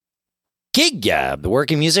Gig Gab, the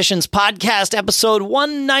Working Musicians Podcast, episode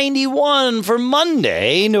 191 for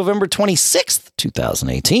Monday, November 26th,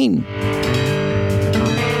 2018.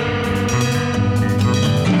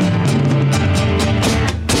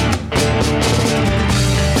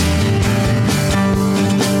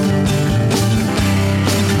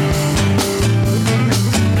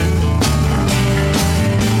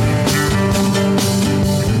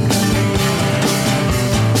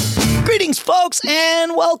 Folks,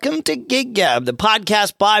 and welcome to Gig Gab, the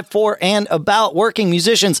podcast by, for, and about working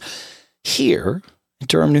musicians here in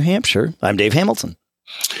Durham, New Hampshire. I'm Dave Hamilton.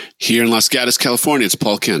 Here in Los Gatos, California, it's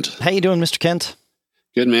Paul Kent. How you doing, Mr. Kent?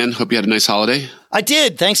 Good, man. Hope you had a nice holiday. I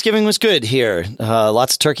did. Thanksgiving was good here.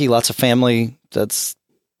 Lots of turkey, lots of family. That's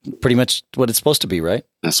pretty much what it's supposed to be, right?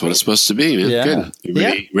 That's what it's supposed to be, man. Yeah. Good.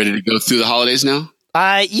 You ready to go through the holidays now?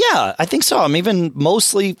 Yeah, I think so. I'm even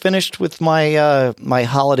mostly finished with my my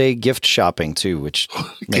holiday gift shopping too, which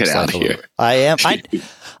makes get out of here. I am.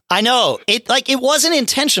 I know it. Like, it wasn't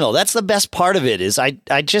intentional. That's the best part of it. Is I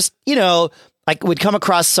just, I would come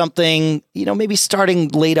across something, maybe starting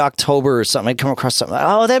late October or something. I'd come across something.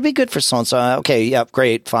 Oh, that'd be good for so and so. Okay, yeah,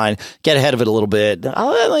 great, fine. Get ahead of it a little bit.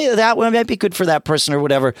 Oh, that one might be good for that person or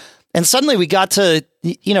whatever. And suddenly we got to,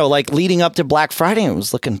 like leading up to Black Friday. I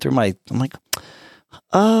was looking through I'm like.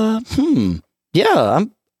 Yeah,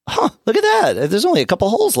 look at that. There's only a couple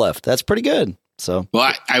holes left. That's pretty good. So,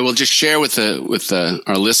 well, I will just share with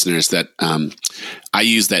our listeners that I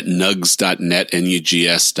use that nugs.net,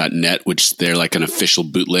 nugs.net, which they're like an official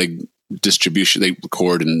bootleg distribution. They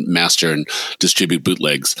record and master and distribute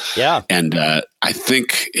bootlegs. Yeah. And I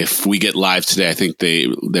think if we get live today, I think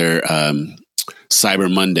they're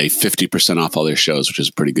Cyber Monday, 50% off all their shows, which is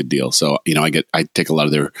a pretty good deal. So, I take a lot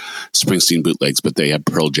of their Springsteen bootlegs, but they have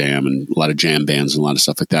Pearl Jam and a lot of jam bands and a lot of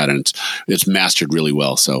stuff like that. And it's mastered really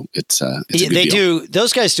well. So it's a good deal.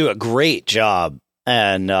 Those guys do a great job.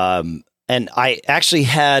 And I actually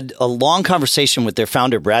had a long conversation with their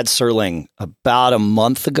founder, Brad Serling, about a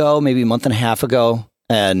month ago, maybe a month and a half ago.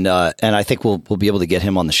 And I think we'll be able to get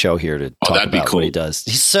him on the show here to talk about what he does.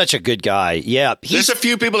 He's such a good guy. Yeah. There's a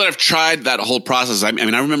few people that have tried that whole process. I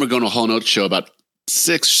mean, I remember going to a Hall & Oates show about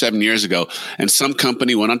 6 or 7 years ago, and some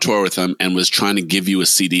company went on tour with them and was trying to give you a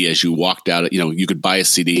CD as you walked out. You could buy a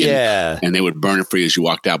CD and they would burn it for you as you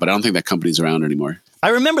walked out. But I don't think that company's around anymore. I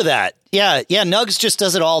remember that. Yeah. Nugs just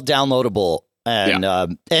does it all downloadable. And no,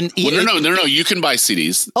 you can buy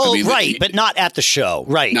CDs. Oh, right, but not at the show,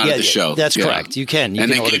 right? Not at the show. That's correct. You can.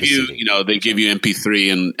 And they give you, they give you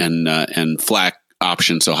MP3 and FLAC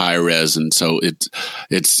options, so high res, and so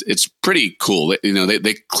it's pretty cool.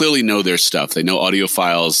 They clearly know their stuff. They know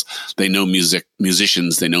audiophiles. They know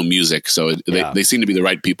musicians. They know music. So they seem to be the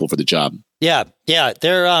right people for the job. Yeah. They're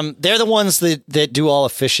the ones that do all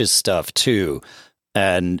of Phish's stuff too.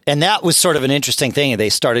 And that was sort of an interesting thing. They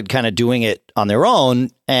started kind of doing it on their own,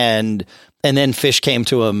 and then Phish came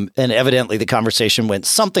to him, and evidently the conversation went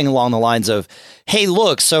something along the lines of, "Hey,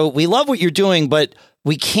 look, so we love what you're doing, but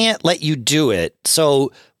we can't let you do it.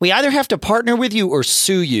 So we either have to partner with you or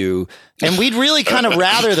sue you. And we'd really kind of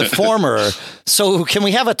rather the former. So can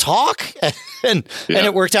we have a talk?" And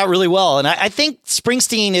it worked out really well. And I think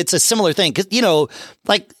Springsteen, it's a similar thing. Because,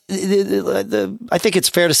 I think it's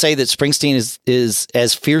fair to say that Springsteen is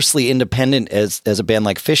as fiercely independent as a band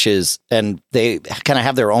like Phish is. And they kind of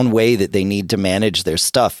have their own way that they need to manage their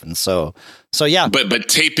stuff. And so yeah. But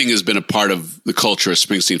taping has been a part of the culture of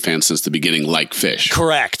Springsteen fans since the beginning, like Phish.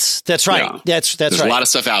 Correct. That's right. Yeah. That's There's right. a lot of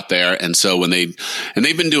stuff out there. And so when they've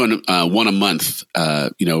been doing one a month,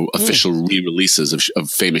 official re-releases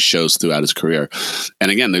of famous shows throughout his career.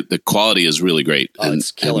 And again, the quality is really great. Oh,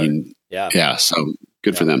 it's killer. Yeah. So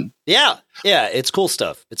good for them. Yeah. It's cool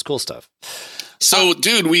stuff. So,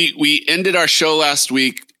 dude, we ended our show last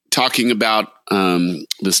week talking about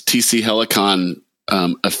this TC Helicon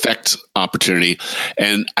effect opportunity.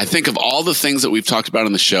 And I think of all the things that we've talked about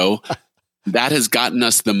on the show, that has gotten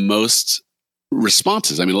us the most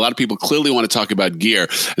responses. I mean, a lot of people clearly want to talk about gear.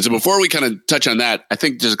 And so before we kind of touch on that, I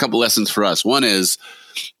think there's a couple lessons for us. One is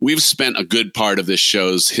we've spent a good part of this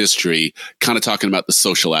show's history kind of talking about the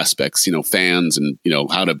social aspects, fans and,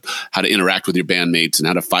 how to interact with your bandmates and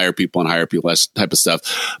how to fire people and hire people, that type of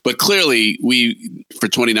stuff. But clearly for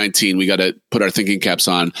 2019, we got to put our thinking caps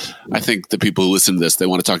on. I think the people who listen to this, they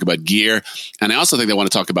want to talk about gear. And I also think they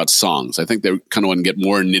want to talk about songs. I think they kind of want to get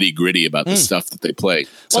more nitty gritty about the stuff that they play.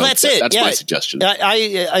 Well, that's it. That's my suggestion.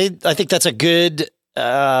 I think that's a good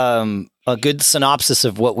synopsis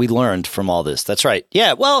of what we learned from all this. That's right.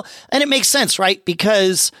 Yeah. Well, and it makes sense, right?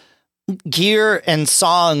 Because gear and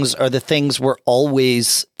songs are the things we're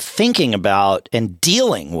always thinking about and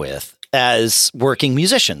dealing with. as working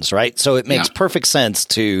musicians, right? So it makes perfect sense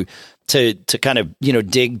to kind of,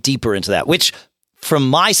 dig deeper into that, which from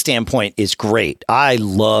my standpoint is great. I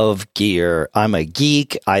love gear. I'm a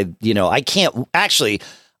geek. I can't actually,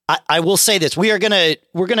 I will say this. We're going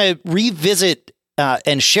to revisit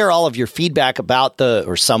and share all of your feedback about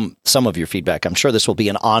some of your feedback. I'm sure this will be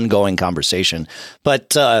an ongoing conversation,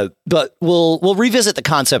 but we'll revisit the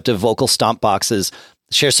concept of vocal stomp boxes,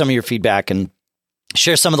 share some of your feedback, and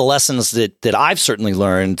share some of the lessons that I've certainly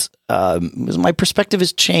learned. My perspective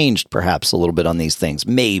has changed perhaps a little bit on these things,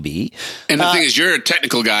 maybe. And the thing is, you're a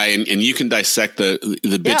technical guy, and you can dissect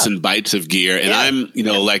the bits and bytes of gear. And I'm,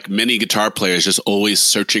 like many guitar players, just always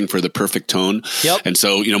searching for the perfect tone. Yep. And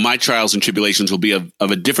so, my trials and tribulations will be of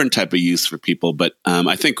a different type of use for people. But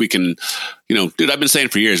I think we can, dude, I've been saying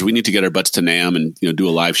for years, we need to get our butts to NAMM and, do a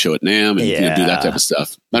live show at NAMM and do that type of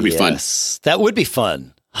stuff. That'd be fun. That would be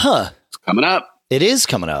fun. Huh. It's coming up. It is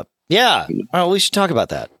coming up. Yeah. Well, we should talk about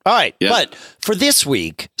that. All right. Yeah. But for this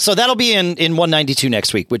week, so that'll be in 192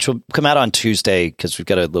 next week, which will come out on Tuesday because we've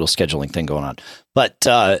got a little scheduling thing going on.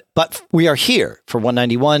 But we are here for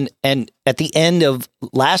 191. And at the end of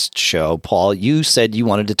last show, Paul, you said you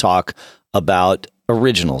wanted to talk about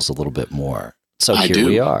originals a little bit more. So here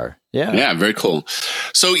we are. Yeah. Yeah. Very cool.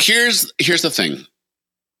 So here's the thing.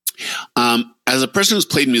 As a person who's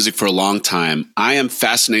played music for a long time, I am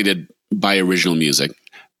fascinated by original music.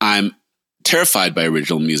 I'm terrified by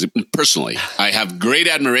original music personally. I have great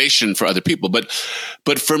admiration for other people, but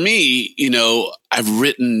for me, I've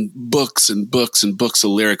written books and books and books of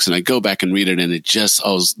lyrics, and I go back and read it, and it just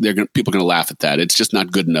people are going to laugh at that. It's just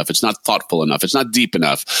not good enough. It's not thoughtful enough. It's not deep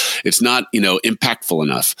enough. It's not impactful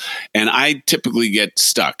enough. And I typically get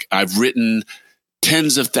stuck. I've written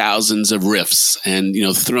tens of thousands of riffs and,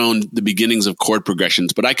 thrown the beginnings of chord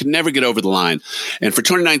progressions, but I could never get over the line. And for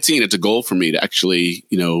 2019, it's a goal for me to actually,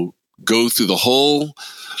 go through the whole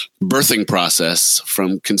birthing process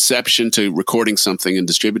from conception to recording something and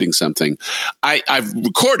distributing something. I've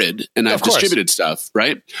recorded and I've distributed stuff,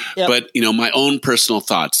 right? Yep. But, my own personal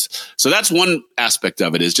thoughts. So that's one aspect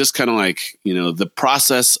of it, is just kind of like, the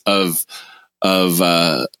process of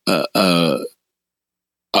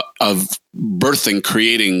birthing,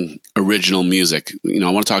 creating original music. I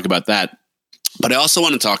want to talk about that, but I also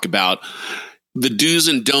want to talk about the do's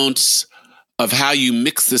and don'ts of how you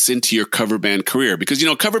mix this into your cover band career, because,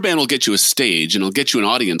 cover band will get you a stage and it'll get you an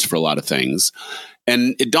audience for a lot of things.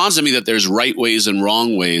 And it dawns on me that there's right ways and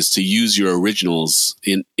wrong ways to use your originals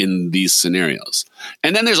in these scenarios.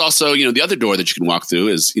 And then there's also, the other door that you can walk through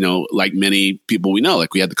is, like many people we know,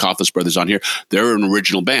 like we had the Coughless Brothers on here, they're an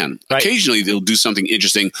original band. Right. Occasionally they'll do something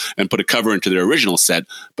interesting and put a cover into their original set,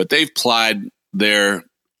 but they've plied their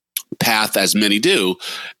path, as many do,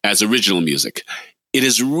 as original music. It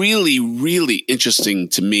is really, really interesting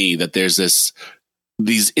to me that there's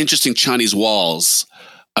these interesting Chinese walls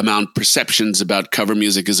amount perceptions about cover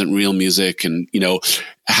music isn't real music. And,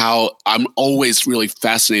 how I'm always really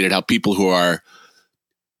fascinated how people who are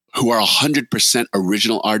 100%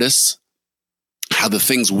 original artists, how the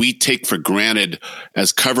things we take for granted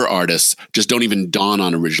as cover artists just don't even dawn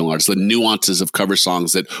on original artists. The nuances of cover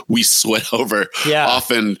songs that we sweat over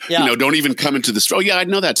often, don't even come into the story. Oh yeah, I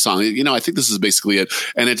know that song. I think this is basically it.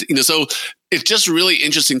 And it's, so it's just really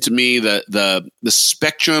interesting to me, the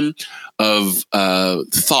spectrum of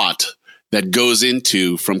thought that goes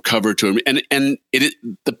into from cover to, and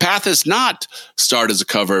the path is not start as a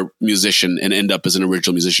cover musician and end up as an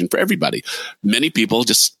original musician for everybody. Many people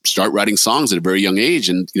just start writing songs at a very young age,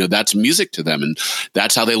 and that's music to them, and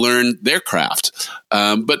that's how they learn their craft.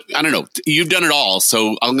 But I don't know, you've done it all,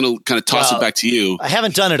 so I'm going to kind of toss it back to you. I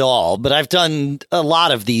haven't done it all, but I've done a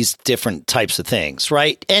lot of these different types of things,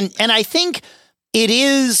 right? And I think it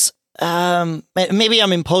is. Maybe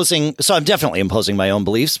I'm imposing, so I'm definitely imposing my own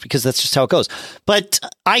beliefs because that's just how it goes. But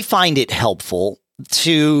I find it helpful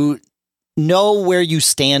to know where you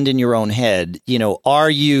stand in your own head.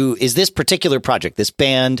 Is this particular project, this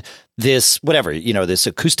band, this whatever, this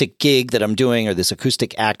acoustic gig that I'm doing, or this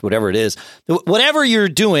acoustic act, whatever it is, whatever you're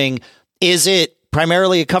doing, is it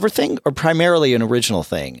primarily a cover thing or primarily an original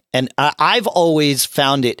thing? And I've always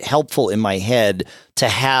found it helpful in my head to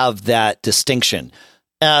have that distinction.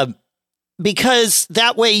 Because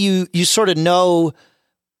that way you sort of know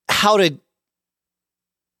how to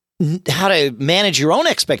manage your own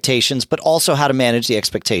expectations, but also how to manage the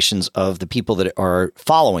expectations of the people that are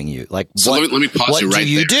following you. Like, so let me pause you right there. What do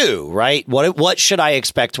you do, right? What should I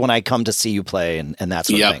expect when I come to see you play and that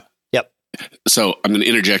sort of thing? Yep. So I'm going to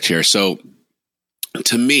interject here. So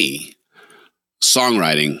to me,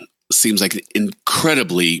 songwriting seems like an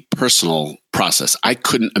incredibly personal process. I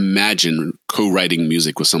couldn't imagine co-writing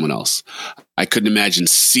music with someone else. I couldn't imagine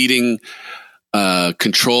ceding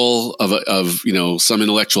control of some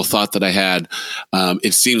intellectual thought that I had.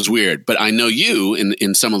 It seems weird, but I know you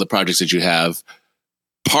in some of the projects that you have.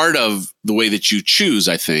 Part of the way that you choose,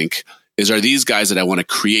 I think, are these guys that I want to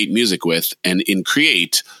create music with, and in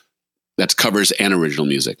create, that's covers and original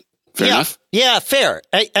music. Fair enough? Yeah, fair.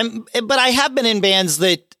 But I have been in bands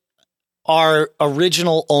that are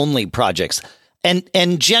original only projects.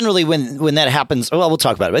 And generally when that happens, well, we'll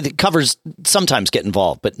talk about it. The covers sometimes get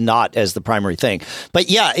involved, but not as the primary thing. But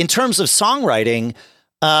yeah, in terms of songwriting,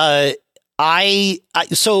 I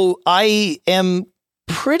am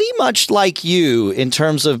pretty much like you in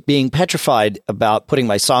terms of being petrified about putting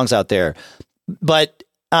my songs out there. But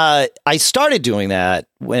I started doing that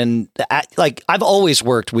when, I've always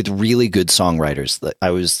worked with really good songwriters. I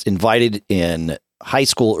was invited in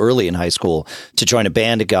early in high school, to join a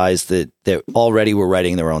band of guys that already were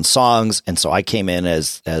writing their own songs. And so I came in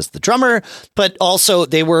as the drummer, but also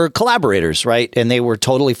they were collaborators, right? And they were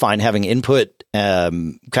totally fine having input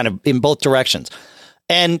kind of in both directions.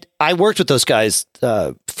 And I worked with those guys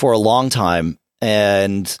for a long time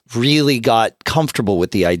and really got comfortable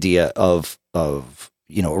with the idea of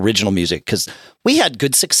original music, because we had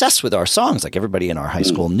good success with our songs. Like, everybody in our high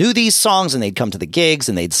school knew these songs, and they'd come to the gigs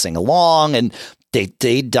and they'd sing along, and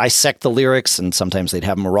they dissect the lyrics, and sometimes they'd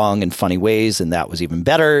have them wrong in funny ways, and that was even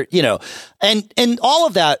better, and all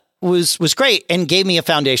of that was great and gave me a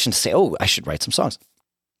foundation to say, oh, I should write some songs.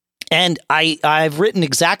 And I've written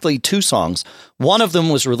exactly 2 songs. One of them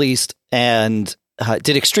was released and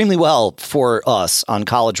did extremely well for us on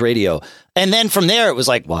college radio. And then from there, it was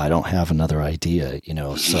like, well, I don't have another idea,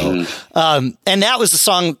 So, and that was a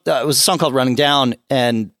song. It was a song called "Running Down,"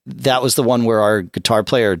 and that was the one where our guitar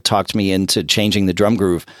player talked me into changing the drum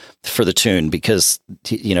groove for the tune, because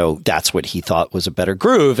that's what he thought was a better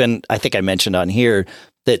groove. And I think I mentioned on here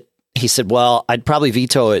that he said, "Well, I'd probably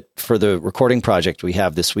veto it for the recording project we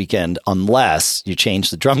have this weekend unless you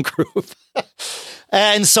change the drum groove."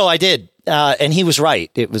 And so I did. And he was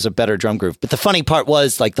right. It was a better drum groove. But the funny part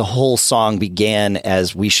was, the whole song began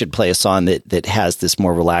as we should play a song that has this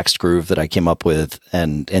more relaxed groove that I came up with.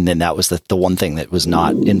 And then that was the one thing that was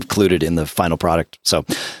not included in the final product. So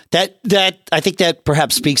that I think that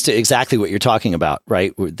perhaps speaks to exactly what you're talking about,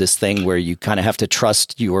 right? This thing where you kind of have to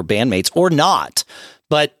trust your bandmates or not.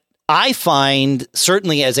 But I find,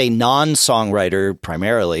 certainly as a non-songwriter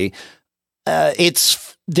primarily,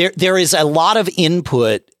 there is a lot of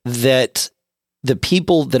input that the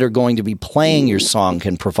people that are going to be playing your song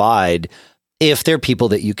can provide if they're people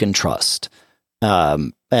that you can trust.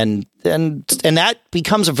 And that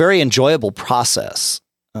becomes a very enjoyable process.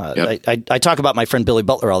 Yep. I talk about my friend Billy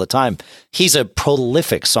Butler all the time. He's a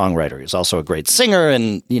prolific songwriter. He's also a great singer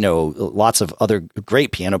and, lots of other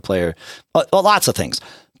great piano player, lots of things.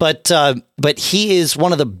 But he is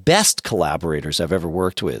one of the best collaborators I've ever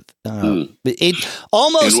worked with. It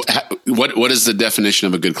almost. And what is the definition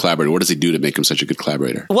of a good collaborator? What does he do to make him such a good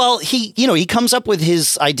collaborator? Well, he comes up with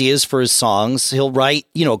his ideas for his songs. He'll write,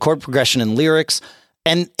 chord progression and lyrics,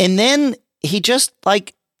 and then he just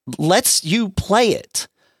lets you play it.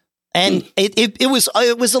 And it was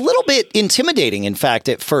a little bit intimidating, in fact,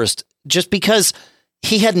 at first, just because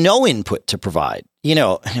he had no input to provide. And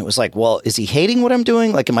it was like, well, is he hating what I'm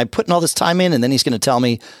doing? Am I putting all this time in and then he's going to tell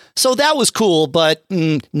me, so that was cool, but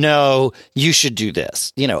no, you should do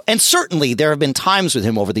this, and certainly there have been times with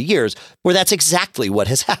him over the years where that's exactly what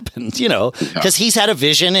has happened, because he's had a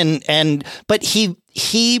vision but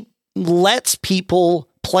he lets people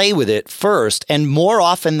play with it first. And more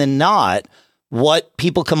often than not, what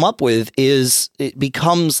people come up with it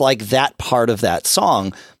becomes like that part of that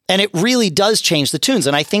song. And it really does change the tunes.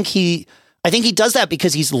 And I think he does that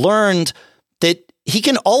because he's learned that he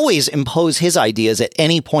can always impose his ideas at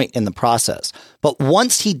any point in the process. But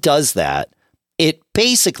once he does that, it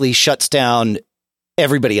basically shuts down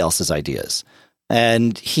everybody else's ideas.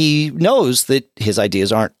 And he knows that his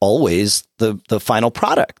ideas aren't always the final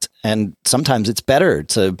product. And sometimes it's better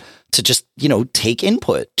to just, take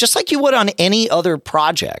input, just like you would on any other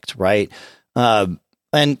project, right? And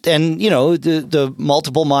the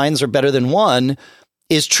multiple minds are better than one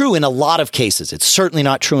is true in a lot of cases. It's certainly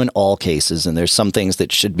not true in all cases. And there's some things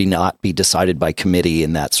that should not be decided by committee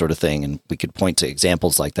and that sort of thing. And we could point to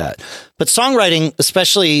examples like that. But songwriting,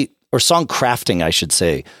 especially, or song crafting, I should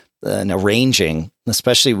say, and arranging,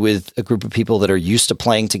 especially with a group of people that are used to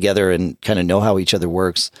playing together and kind of know how each other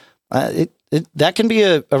works, that can be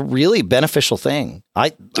a really beneficial thing.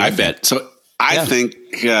 I bet. So I think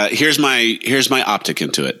here's my optic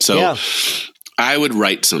into it. So I would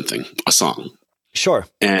write something, a song, Sure.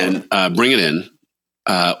 and bring it in,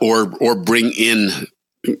 or bring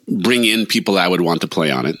in people I would want to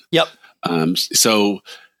play on it. Yep.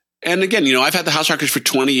 And again, I've had the House Rockers for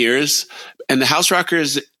 20 years, and the House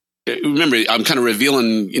Rockers, remember, I'm kind of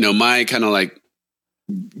revealing, my kind of like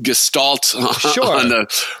gestalt Sure. on the,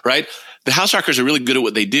 right? The House Rockers are really good at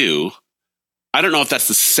what they do. I don't know if that's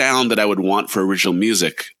the sound that I would want for original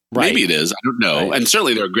music. Right. Maybe it is. I don't know. Right. And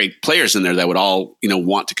certainly there are great players in there that would all,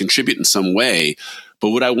 want to contribute in some way. But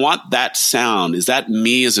would I want that sound? Is that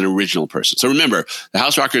me as an original person? So remember, the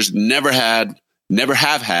House Rockers never have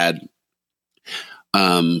had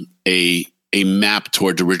a map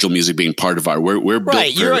towards original music being part of our. We're built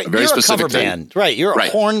right. for You're a very a specific cover thing. band. Right. You're a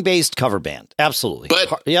Right. horn-based cover band. Absolutely.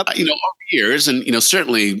 But Yep. over years, and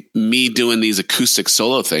certainly me doing these acoustic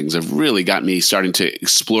solo things have really got me starting to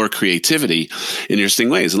explore creativity in interesting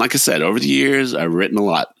ways. And like I said, over the years, I've written a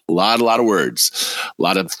lot of words, a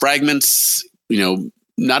lot of fragments.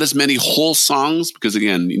 Not as many whole songs because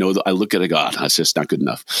again, I look at it, God, that's just not good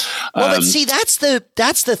enough. Well, but see, that's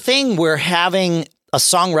the thing where having a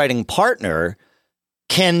songwriting partner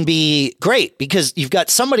can be great because you've got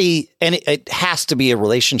somebody, and it has to be a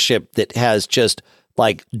relationship that has just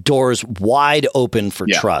like doors wide open for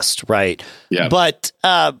trust, right? Yeah. But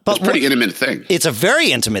it's a pretty intimate thing. It's a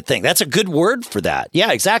very intimate thing. That's a good word for that.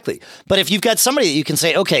 Yeah, exactly. But if you've got somebody that you can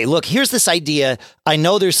say, okay, look, here's this idea. I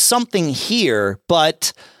know there's something here,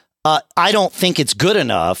 but I don't think it's good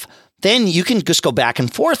enough. Then you can just go back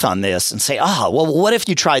and forth on this and say, well, what if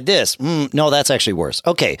you tried this? No, that's actually worse.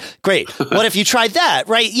 Okay, great. What if you tried that?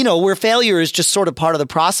 Right? Where failure is just sort of part of the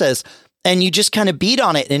process. And you just kind of beat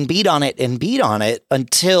on it and beat on it and beat on it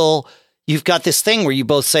until you've got this thing where you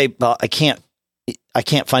both say, well, I can't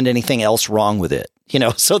find anything else wrong with it,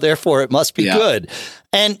 so therefore it must be good.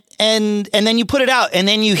 And then you put it out and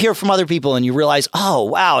then you hear from other people and you realize, oh,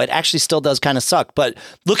 wow, it actually still does kind of suck. But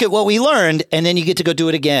look at what we learned. And then you get to go do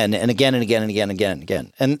it again and again and again and again and again and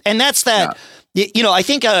again. And that's that, I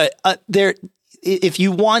think there, if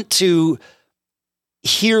you want to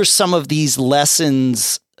hear some of these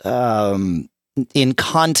lessons in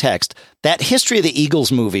context, that History of the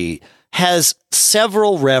Eagles movie has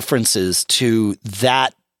several references to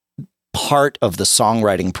that part of the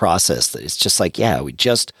songwriting process. That it's just like, we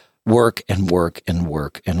just work and work and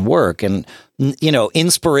work and work. And,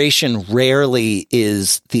 inspiration rarely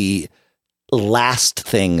is the last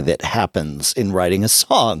thing that happens in writing a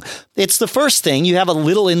song. It's the first thing. You have a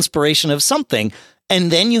little inspiration of something, and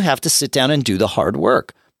then you have to sit down and do the hard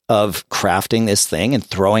work of crafting this thing and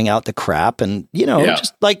throwing out the crap and,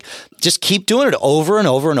 just keep doing it over and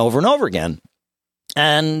over and over and over again.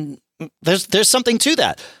 And there's something to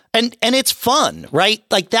that. And it's fun, right?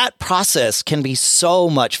 Like that process can be so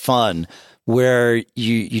much fun where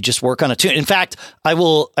you just work on a tune. In fact, I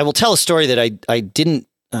will tell a story that I didn't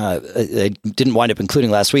wind up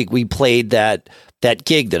including last week. We played that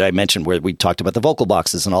gig that I mentioned where we talked about the vocal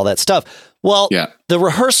boxes and all that stuff. Well, the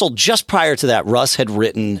rehearsal just prior to that, Russ had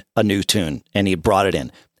written a new tune and he brought it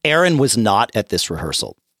in. Aaron was not at this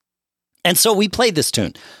rehearsal. And so we played this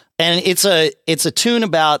tune. And it's a tune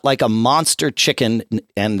about like a monster chicken,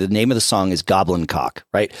 and the name of the song is Goblin Cock,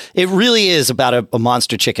 right? It really is about a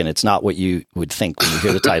monster chicken. It's not what you would think when you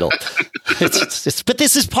hear the title. But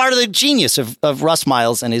this is part of the genius of Russ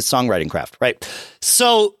Miles and his songwriting craft, right?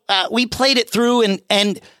 So we played it through,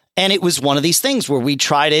 and it was one of these things where we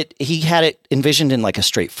tried it. He had it envisioned in like a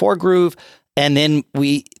straight 4 groove. And then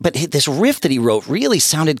but this riff that he wrote really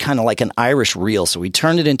sounded kind of like an Irish reel. So we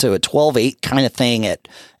turned it into a 12/8 kind of thing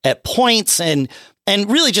at points and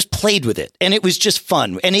really just played with it. And it was just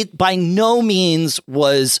fun. And it by no means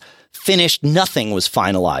was finished. Nothing was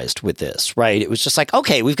finalized with this, right? It was just like,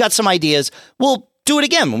 okay, we've got some ideas. We'll do it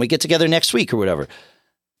again when we get together next week or whatever.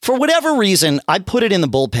 For whatever reason, I put it in the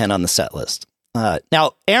bullpen on the set list.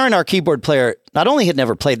 Now, Aaron, our keyboard player, not only had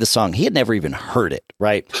never played the song, he had never even heard it,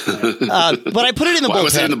 right? But I put it in the bullpen. Why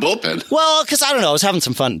was it in the bullpen? Well, because I don't know, I was having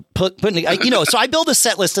some fun putting it, so I build a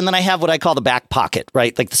set list and then I have what I call the back pocket,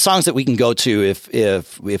 right? Like the songs that we can go to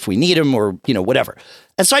if we need them or, whatever.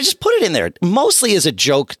 And so I just put it in there mostly as a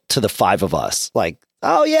joke to the 5 of us. Like,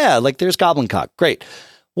 oh yeah, like there's Goblin Cock. Great.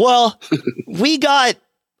 Well, we got,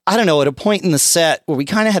 I don't know, at a point in the set where we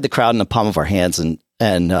kind of had the crowd in the palm of our hands and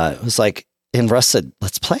it was like, and Russ said,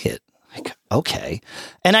 let's play it. Like, okay.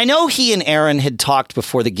 And I know he and Aaron had talked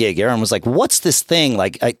before the gig. Aaron was like, what's this thing?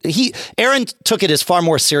 Like Aaron took it as far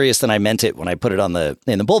more serious than I meant it when I put it in the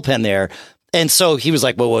bullpen there. And so he was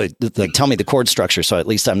like, well, like, tell me the chord structure. So at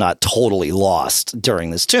least I'm not totally lost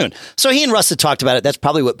during this tune. So he and Russ had talked about it. That's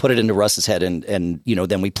probably what put it into Russ's head. And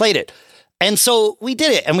then we played it. And so we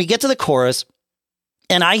did it and we get to the chorus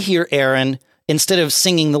And I hear Aaron, instead of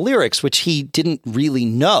singing the lyrics, which he didn't really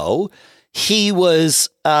know, he was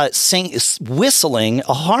whistling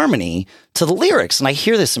a harmony to the lyrics. And I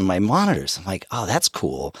hear this in my monitors. I'm like, oh, that's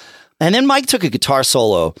cool. And then Mike took a guitar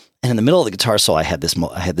solo, and in the middle of the guitar solo, I had this,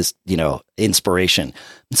 inspiration.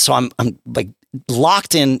 And so I'm like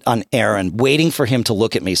locked in on Aaron, waiting for him to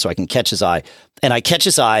look at me so I can catch his eye. And I catch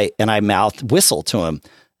his eye, and I mouth whistle to him,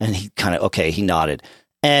 and he kind of, okay, he nodded.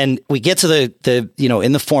 And we get to the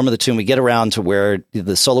in the form of the tune, we get around to where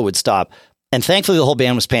the solo would stop. And thankfully the whole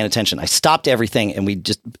band was paying attention. I stopped everything and we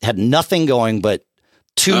just had nothing going but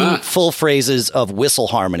two full phrases of whistle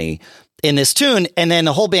harmony in this tune. And then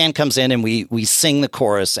the whole band comes in and we sing the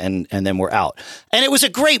chorus and then we're out. And it was a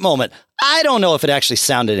great moment. I don't know if it actually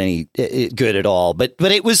sounded any good at all, but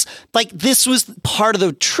it was like, this was part of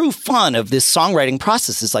the true fun of this songwriting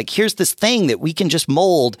process. Is like, here's this thing that we can just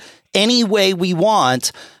mold any way we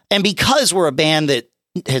want. And because we're a band that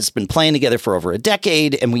has been playing together for over a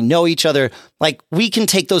decade and we know each other, like we can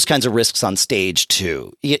take those kinds of risks on stage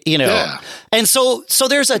too, Yeah. And so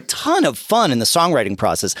there's a ton of fun in the songwriting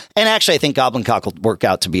process. And actually, I think Goblin Cock will work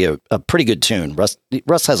out to be a pretty good tune. Russ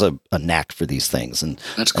has a knack for these things. And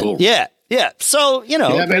that's cool. Yeah. So,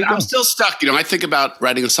 Yeah, man, I'm still stuck. I think about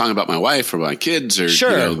writing a song about my wife or my kids or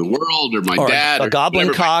the world or my dad. A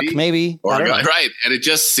Goblin Cock, maybe. Right. And it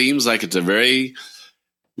just seems like it's a very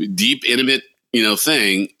deep, intimate,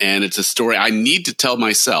 thing. And it's a story I need to tell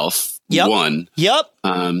myself. One. Yep.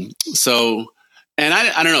 So, and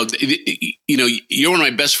I don't know, you're one of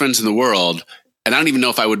my best friends in the world. And I don't even know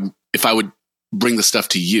if I would bring the stuff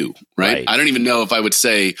to you. Right. I don't even know if I would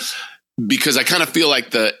say, because I kind of feel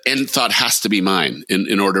like the end thought has to be mine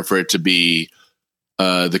in order for it to be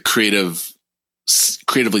the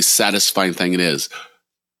creatively satisfying thing it is.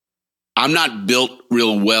 I'm not built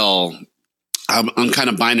real well. I'm kind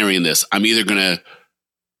of binary in this. I'm either going to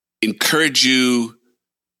encourage you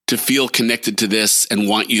to feel connected to this and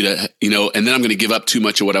want you to, and then I'm going to give up too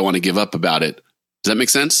much of what I want to give up about it. Does that make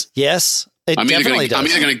sense? Yes, it definitely does. I'm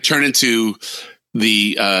either going to turn into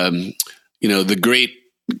the, the great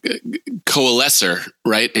coalescer,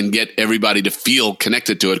 right? And get everybody to feel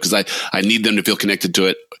connected to it because I need them to feel connected to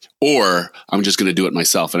it, or I'm just going to do it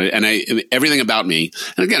myself. And everything about me,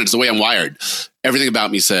 and again, it's the way I'm wired. Everything about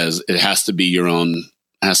me says it has to be your own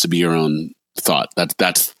thought.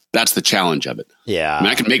 That's the challenge of it. Yeah.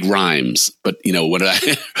 I can make rhymes, but whether I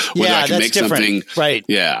can make something, right?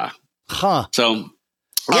 Yeah. Huh. So, all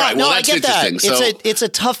right. Well, that's interesting. So it's a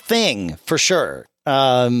tough thing for sure.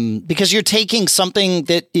 Because you're taking something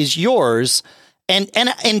that is yours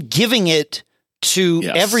and giving it to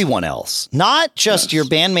everyone else, not just your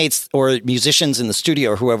bandmates or musicians in the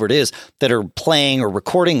studio or whoever it is that are playing or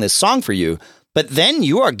recording this song for you, but then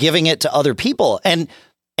you are giving it to other people. And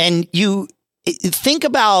you think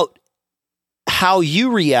about how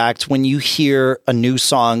you react when you hear a new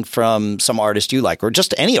song from some artist you like, or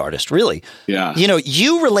just any artist, really. Yeah.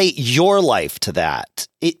 You relate your life to that.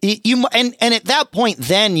 And at that point,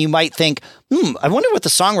 then you might think, I wonder what the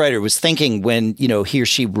songwriter was thinking when, he or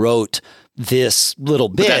she wrote this little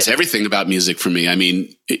bit. But that's everything about music for me. I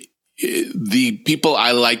mean, the people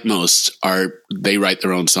I like most they write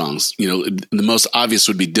their own songs. The most obvious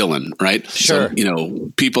would be Dylan, right? Sure.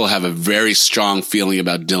 So, people have a very strong feeling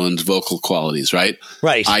about Dylan's vocal qualities, right?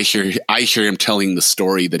 Right. I hear him telling the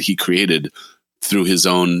story that he created through his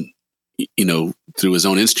own, through his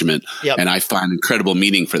own instrument. Yep. And I find incredible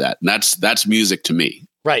meaning for that. And that's music to me.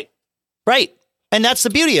 Right. Right. And that's the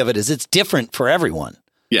beauty of it, is it's different for everyone.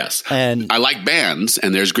 Yes. And I like bands,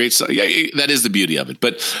 and there's great stuff. Yeah, that is the beauty of it.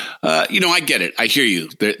 But, I get it. I hear you.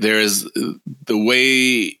 There is the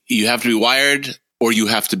way you have to be wired, or you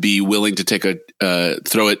have to be willing to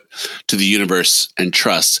throw it to the universe and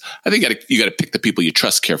trust. I think you got to pick the people you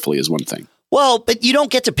trust carefully is one thing. Well, but you don't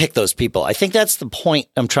get to pick those people. I think that's the point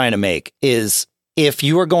I'm trying to make, is if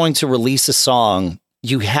you are going to release a song,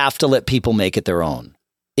 you have to let people make it their own.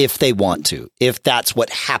 If they want to, if that's what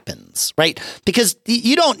happens, right? Because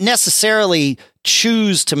you don't necessarily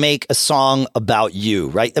choose to make a song about you,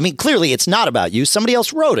 right? I mean, clearly it's not about you. Somebody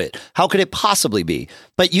else wrote it. How could it possibly be?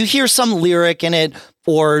 But you hear some lyric in it,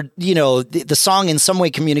 or, the song in some way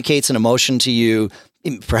communicates an emotion to you,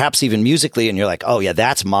 perhaps even musically, and you're like, oh yeah,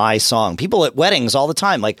 that's my song. People at weddings all the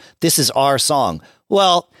time, like, this is our song.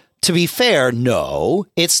 Well, to be fair, no,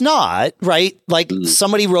 it's not, right? Like,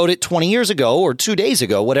 somebody wrote it 20 years ago or 2 days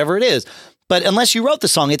ago, whatever it is. But unless you wrote the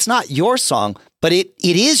song, it's not your song, but it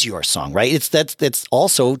is your song, right? That's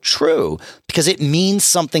also true, because it means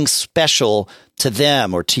something special to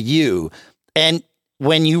them or to you. And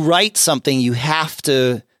when you write something, you have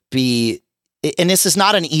to be and this is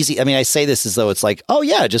not an easy, I mean, I say this as though it's like, oh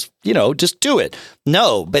yeah, just do it.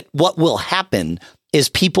 No, but what will happen is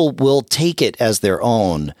people will take it as their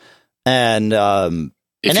own. And,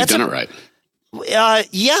 if you've done it right.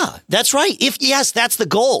 Yeah, that's right. Yes, that's the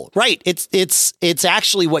goal. Right. It's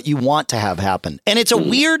actually what you want to have happen. And it's a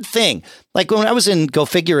weird thing. Like when I was in Go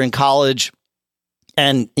Figure in college,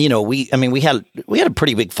 and we had a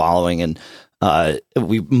pretty big following, and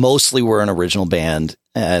we mostly were an original band,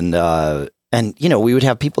 and we would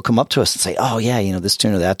have people come up to us and say, oh yeah, this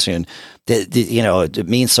tune or that tune, it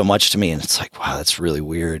means so much to me. And it's like, wow, that's really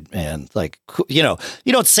weird, man. Like, you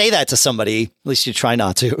don't say that to somebody, at least you try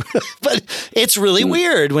not to, but it's really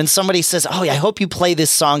weird when somebody says, oh yeah, I hope you play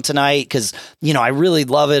this song tonight, because, I really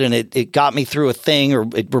love it. And it got me through a thing, or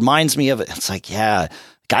it reminds me of it. It's like, yeah,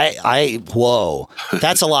 whoa,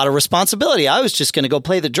 that's a lot of responsibility. I was just going to go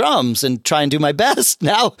play the drums and try and do my best.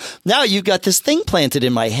 Now you've got this thing planted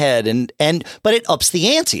in my head, but it ups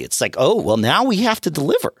the ante. It's like, oh, well, now we have to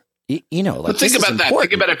deliver. Like, think about that.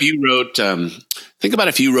 Think about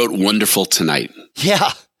if you wrote "Wonderful Tonight."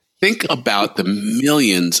 Yeah. Think about the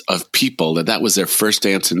millions of people that was their first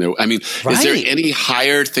dance in their. I mean, right. Is there any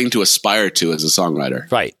higher thing to aspire to as a songwriter?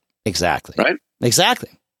 Right. Exactly. Right. Exactly.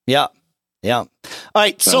 Yeah. Yeah. All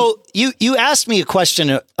right. So you asked me a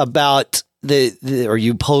question about or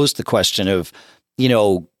you posed the question of,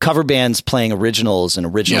 cover bands playing originals and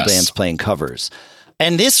original bands playing covers.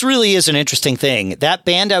 And this really is an interesting thing. That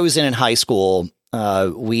band I was in high school,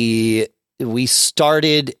 we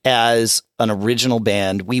started as an original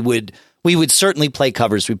band. We would certainly play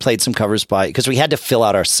covers. We played some covers because we had to fill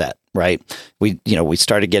out our set, right? We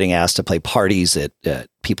started getting asked to play parties at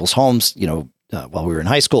people's homes, while we were in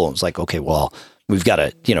high school. It was like, okay, well, we've got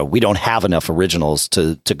to, we don't have enough originals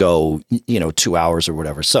to go, 2 hours or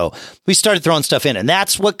whatever. So we started throwing stuff in, and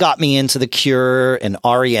that's what got me into The Cure and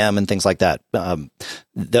REM and things like that.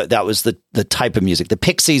 That was the type of music. The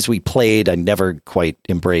Pixies we played, I never quite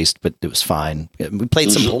embraced, but it was fine. We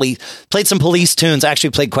played some Police tunes. I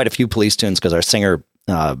actually played quite a few Police tunes because our singer,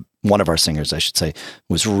 one of our singers, I should say,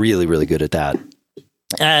 was really, really good at that.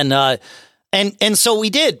 And so we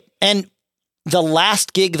did. And the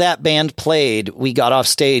last gig that band played, we got off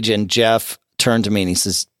stage and Jeff turned to me and he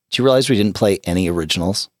says, do you realize we didn't play any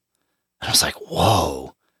originals? And I was like,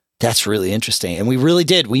 whoa, that's really interesting. And we really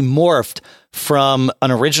did. We morphed from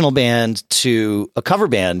an original band to a cover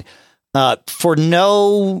band with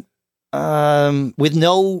no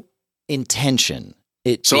intention.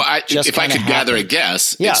 If I could gather a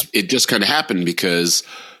guess, it just kind of happened because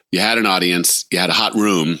you had an audience, you had a hot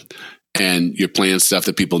room, and you're playing stuff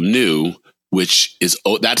that people knew, which is,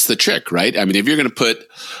 that's the trick, right? I mean, if you're going to put,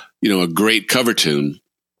 a great cover tune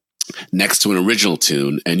next to an original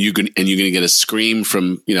tune, and you're going to get a scream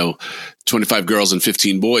from, 25 girls and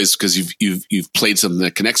 15 boys because you've played something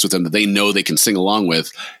that connects with them that they know they can sing along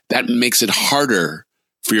with, that makes it harder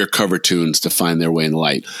for your cover tunes to find their way in the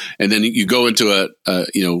light. And then you go into a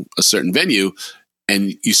certain venue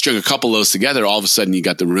and you string a couple of those together, all of a sudden you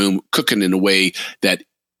got the room cooking in a way that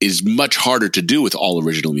is much harder to do with all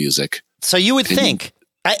original music. So you would think,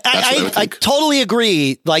 I totally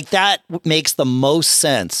agree. Like that makes the most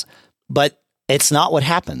sense, but it's not what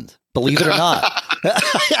happened. Believe it or not.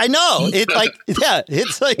 I know. It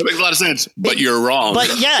makes a lot of sense, but you're wrong.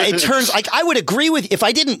 But yeah, it turns like I would agree with, if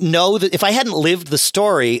I didn't know that, if I hadn't lived the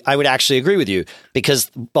story, I would actually agree with you,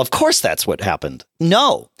 because of course that's what happened.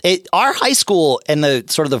 No, our high school and the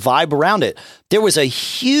sort of the vibe around it, there was a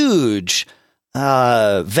huge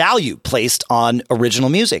value placed on original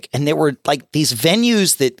music. And there were like these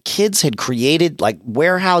venues that kids had created, like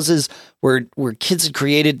warehouses where kids had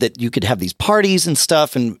created that you could have these parties and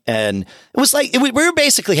stuff. And it was like, we were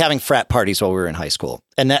basically having frat parties while we were in high school,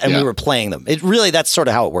 and we were playing them. That's sort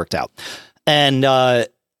of how it worked out. And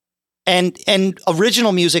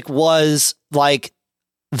original music was like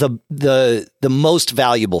the most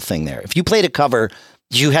valuable thing there. If you played a cover,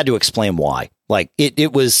 you had to explain why. Like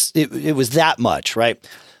it was that much, right?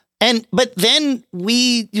 But then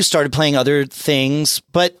you started playing other things.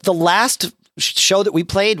 But the last show that we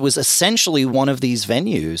played was essentially one of these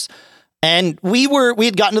venues, and we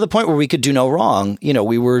had gotten to the point where we could do no wrong.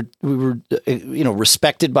 We were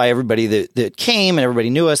respected by everybody that came, and everybody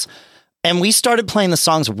knew us, and we started playing the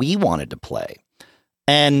songs we wanted to play.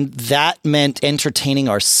 And that meant entertaining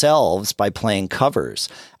ourselves by playing covers.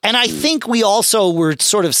 And I think we also were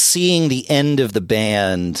sort of seeing the end of the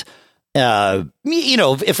band,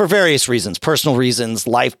 for various reasons, personal reasons,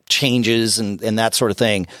 life changes and that sort of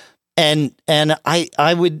thing. And I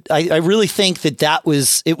really think that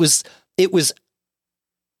was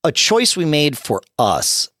a choice we made for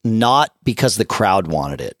us, not because the crowd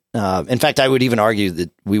wanted it. In fact, I would even argue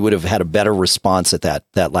that we would have had a better response at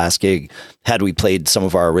that last gig had we played some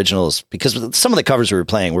of our originals, because some of the covers we were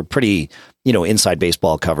playing were pretty, inside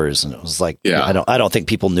baseball covers, and it was like, I don't think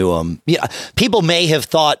people knew them. Yeah, people may have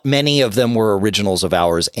thought many of them were originals of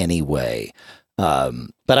ours anyway,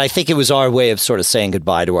 but I think it was our way of sort of saying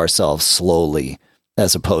goodbye to ourselves slowly,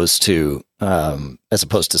 as opposed to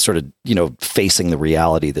sort of facing the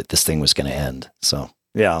reality that this thing was going to end. So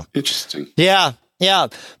yeah, interesting. Yeah. Yeah,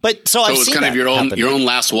 but so I've it was seen kind of your happen. own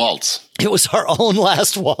last waltz. It was our own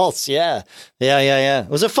last waltz. Yeah. It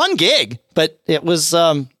was a fun gig, but it was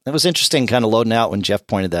interesting, kind of loading out when Jeff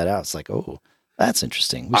pointed that out. It's like, oh, that's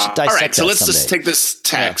interesting. We should dissect all right, so let's someday. just take this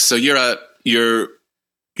tack. Yeah. So you're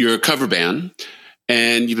a cover band,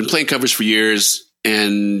 and you've been playing covers for years,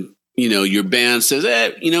 and your band says,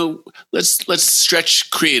 let's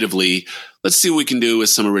stretch creatively. Let's see what we can do with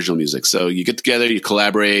some original music. So you get together, you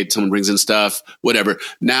collaborate, someone brings in stuff, whatever.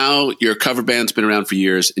 Now your cover band's been around for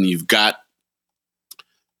years, and you've got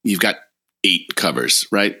 8 covers,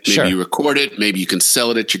 right? Maybe Sure. you record it, maybe you can sell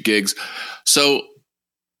it at your gigs. So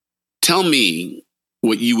tell me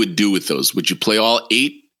what you would do with those. Would you play all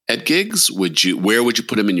 8 at gigs? Where would you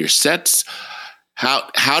put them in your sets?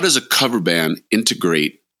 How does a cover band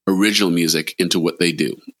integrate original music into what they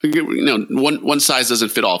do? One size doesn't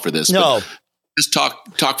fit all for this. No. Just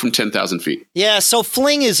talk from 10,000 feet. Yeah, so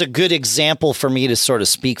Fling is a good example for me to sort of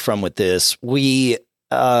speak from with this. We,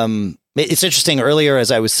 it's interesting. Earlier, as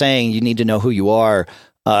I was saying, you need to know who you are.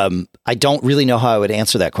 I don't really know how I would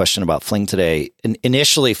answer that question about Fling today.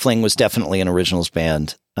 Initially, Fling was definitely an originals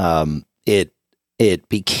band. It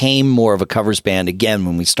became more of a covers band again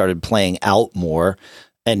when we started playing out more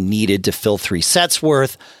and needed to fill 3 sets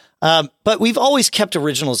worth. But we've always kept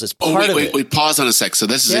originals as part of it. Wait, pause on a sec. So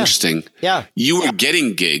this is interesting. Yeah. You were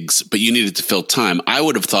getting gigs, but you needed to fill time. I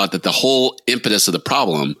would have thought that the whole impetus of the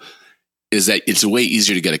problem is that it's way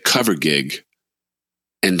easier to get a cover gig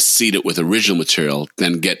and seed it with original material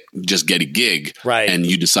than just get a gig, right? And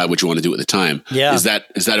you decide what you want to do at the time. Yeah. Is that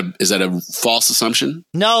a false assumption?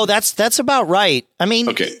 No, that's about right. I mean,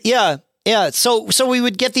 okay. Yeah. Yeah, so we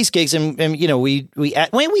would get these gigs, and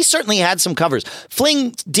we certainly had some covers.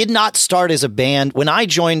 Fling did not start as a band. When I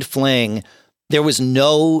joined Fling, there was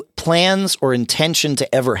no plans or intention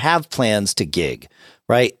to ever have plans to gig,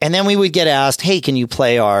 right? And then we would get asked, "Hey, can you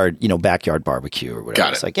play our backyard barbecue or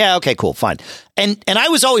whatever?" It's like, yeah, okay, cool, fine. And I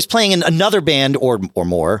was always playing in another band or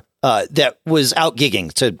more that was out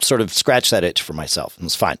gigging to sort of scratch that itch for myself, and it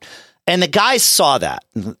was fine. And the guys saw that,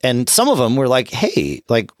 and some of them were like, "Hey,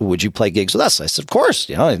 would you play gigs with us?" I said, "Of course.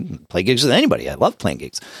 I play gigs with anybody. I love playing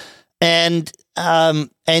gigs." And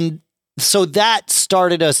so that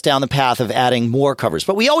started us down the path of adding more covers.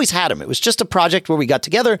 But we always had them. It was just a project where we got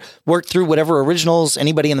together, worked through whatever originals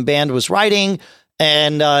anybody in the band was writing,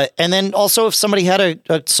 and then also if somebody had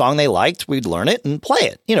a song they liked, we'd learn it and play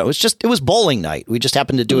it. It was bowling night. We just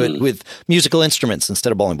happened to do it with musical instruments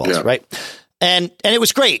instead of bowling balls, right? And it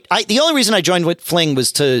was great. The only reason I joined with Fling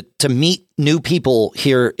was to meet new people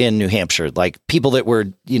here in New Hampshire, like people that were,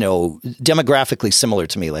 demographically similar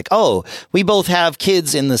to me. Like, oh, we both have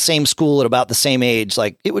kids in the same school at about the same age.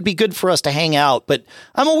 Like, it would be good for us to hang out, but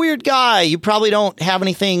I'm a weird guy. You probably don't have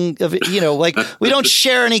anything of it, we don't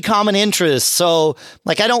share any common interests. So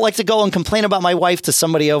I don't like to go and complain about my wife to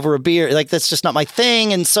somebody over a beer. Like, that's just not my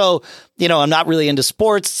thing. And so, I'm not really into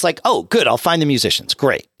sports. It's like, oh, good. I'll find the musicians.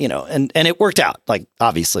 Great. And it worked out,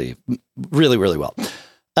 obviously really, really well.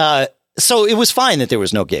 So it was fine that there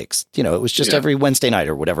was no gigs. It was just every Wednesday night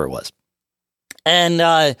or whatever it was. And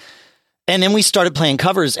then we started playing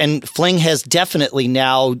covers, and Fling has definitely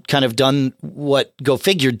now kind of done what Go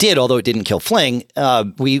Figure did, although it didn't kill Fling.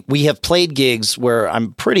 We have played gigs where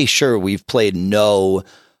I'm pretty sure we've played no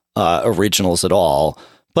originals at all,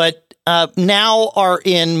 but now are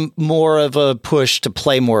in more of a push to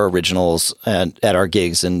play more originals at our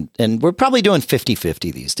gigs. And we're probably doing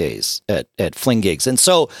 50-50 these days at Fling gigs. And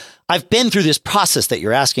so I've been through this process that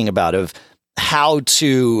you're asking about of how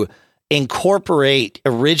to incorporate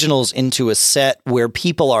originals into a set where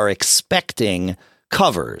people are expecting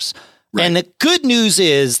covers. Right. And the good news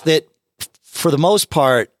is that for the most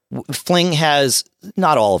part, Fling has,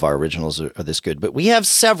 not all of our originals are this good, but we have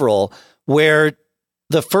several where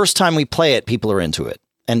the first time we play it, people are into it.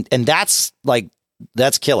 And that's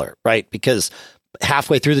killer, right? Because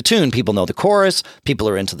halfway through the tune, people know the chorus, people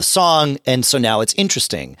are into the song. And so now it's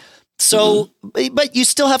interesting. So, but you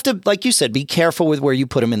still have to, like you said, be careful with where you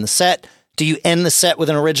put them in the set. Do you end the set with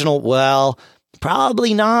an original? Well,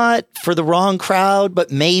 Probably not for the wrong crowd,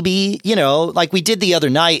 but maybe, like we did the other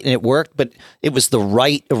night and it worked, but it was the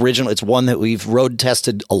right original. It's one that we've road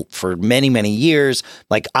tested for many, many years.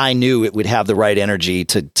 Like I knew it would have the right energy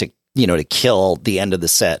to kill the end of the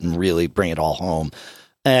set and really bring it all home.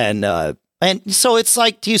 And so it's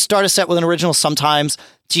like, do you start a set with an original? Sometimes.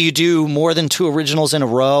 Do you do more than 2 originals in a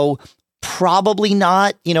row? Probably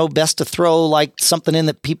not. Best to throw like something in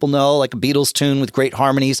that people know, like a Beatles tune with great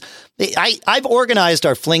harmonies. I've organized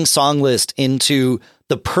our Fling song list into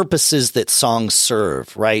the purposes that songs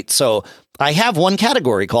serve, right? So I have one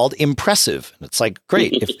category called impressive. It's like,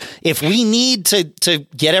 great. If we need to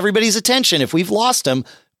get everybody's attention, if we've lost them,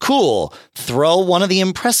 cool. Throw one of the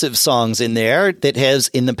impressive songs in there that has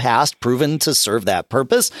in the past proven to serve that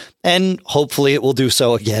purpose. And hopefully it will do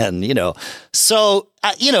so again, So,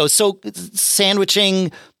 so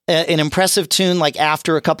sandwiching an impressive tune like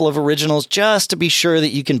after a couple of originals just to be sure that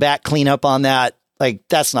you can clean up on that. Like,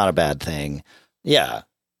 that's not a bad thing. Yeah.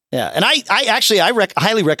 Yeah. And I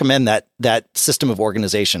highly recommend that system of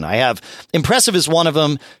organization. I have impressive is one of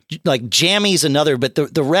them, like Jammy's another, but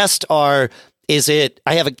the rest are.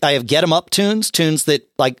 I have get 'em up tunes that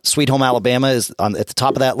like Sweet Home Alabama is at the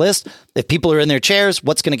top of that list. If people are in their chairs,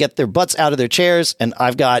 what's going to get their butts out of their chairs? And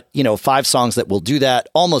I've got, 5 songs that will do that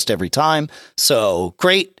almost every time. So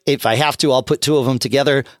great. If I have to, I'll put 2 of them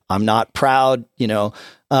together. I'm not proud,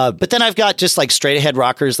 but then I've got just like straight ahead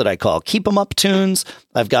rockers that I call keep 'em up tunes.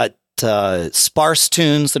 I've got sparse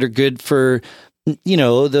tunes that are good for,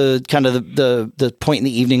 the kind of the point in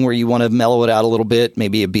the evening where you want to mellow it out a little bit,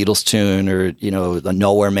 maybe a Beatles tune or, a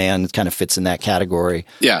Nowhere Man kind of fits in that category.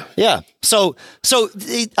 Yeah. Yeah. So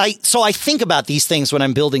I think about these things when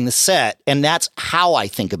I'm building the set, and that's how I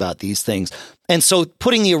think about these things. And so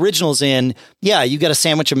putting the originals in, you got to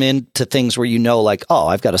sandwich them into things where, like, oh,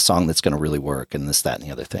 I've got a song that's going to really work and this, that, and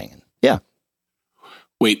the other thing. Yeah.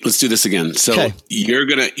 Wait, let's do this again. So okay. You're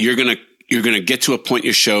going to get to a point in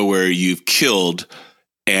your show where you've killed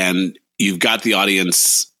and you've got the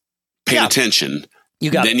audience paying attention.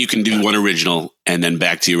 Then you can do one original and then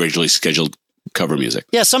back to your originally scheduled cover music.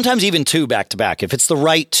 Yeah, sometimes even 2 back to back. If it's the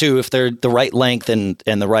right 2, if they're the right length and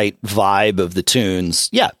the right vibe of the tunes.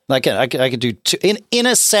 Yeah, I could do 2 in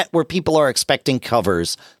a set where people are expecting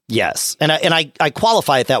covers. Yes. And I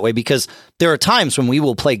qualify it that way because there are times when we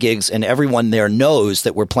will play gigs and everyone there knows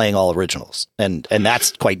that we're playing all originals. And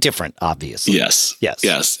that's quite different, obviously. Yes. Yeah.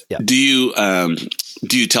 Do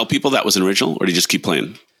you tell people that was an original or do you just keep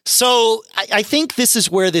playing? So I think this is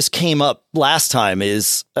where this came up last time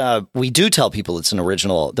is we do tell people it's an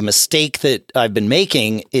original. The mistake that I've been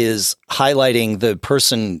making is highlighting the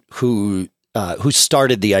person who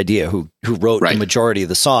started the idea, who wrote the majority of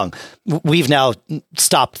the song. We've now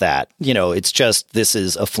stopped that. It's just this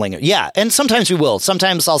is a flinger. Yeah, and sometimes we will.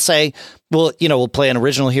 Sometimes I'll say, well, we'll play an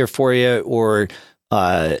original here for you, or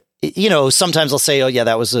sometimes I'll say, oh yeah,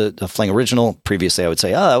 that was a Fling original. Previously, I would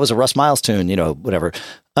say, oh, that was a Russ Miles tune. Whatever.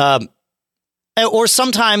 Or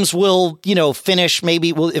sometimes we'll, finish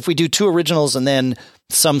if we do 2 originals and then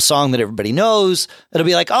some song that everybody knows, it'll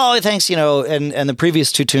be like, oh, thanks, and the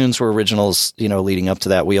previous 2 tunes were originals, leading up to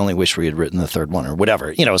that. We only wish we had written the 3rd one or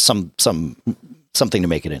whatever, something to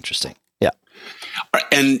make it interesting. Yeah.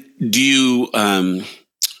 And do you,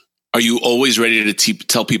 are you always ready to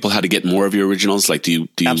tell people how to get more of your originals? Like, do you,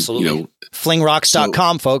 absolutely.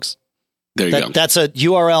 Flingrocks.com, folks. There you go. That's a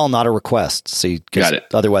URL, not a request. See, got it.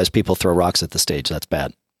 Otherwise people throw rocks at the stage. That's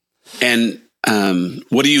bad. And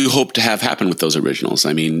what do you hope to have happen with those originals?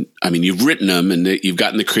 I mean, you've written them and you've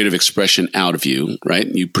gotten the creative expression out of you, right?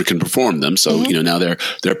 You can perform them. So, now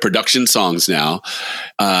they're production songs now.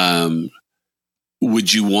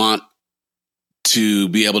 Would you want to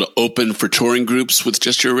be able to open for touring groups with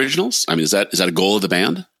just your originals? I mean, is that a goal of the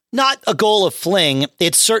band? Not a goal of Fling.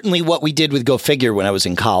 It's certainly what we did with Go Figure when I was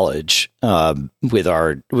in college, with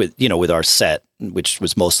our set, which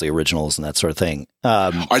was mostly originals and that sort of thing.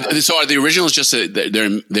 Are the originals just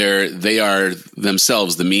they are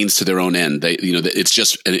themselves the means to their own end? It's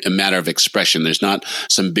just a matter of expression. There's not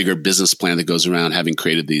some bigger business plan that goes around having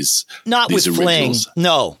created these. Not these with originals. Fling.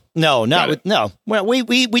 No. Well,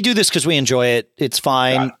 we do this because we enjoy it. It's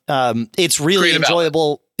fine. It's really creative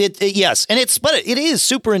enjoyable. Yes, and it is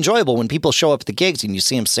super enjoyable when people show up at the gigs and you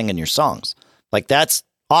see them singing your songs. Like, that's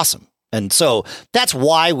awesome. And so that's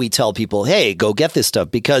why we tell people, hey, go get this stuff,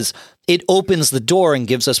 because it opens the door and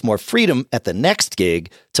gives us more freedom at the next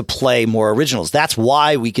gig to play more originals. That's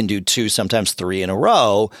why we can do 2, sometimes 3 in a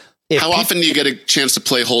row. How often do you get a chance to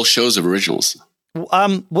play whole shows of originals?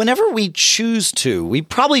 Whenever we choose to. We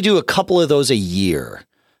probably do a couple of those a year.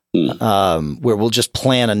 where we'll just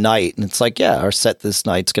plan a night and it's like, yeah, our set this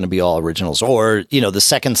night's going to be all originals, or, the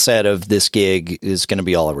second set of this gig is going to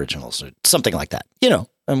be all originals or something like that,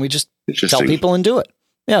 and we just tell people and do it.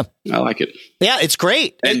 Yeah. I like it. Yeah. It's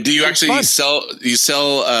great. And do you actually sell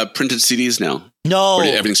printed CDs now? No. Or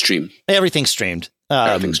everything's streamed? Everything's streamed.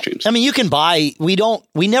 Everything's streamed. I mean, you can buy, we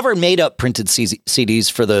never made up printed CDs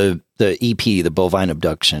for the EP, the Bovine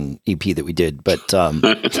Abduction EP that we did, but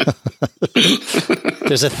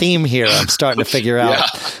there's a theme here I'm starting to figure out.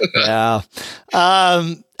 Yeah.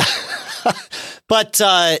 But,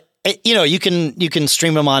 you can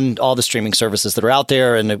stream them on all the streaming services that are out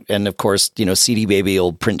there. And of course, CD Baby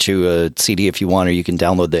will print you a CD if you want, or you can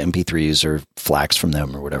download the MP3s or FLACs from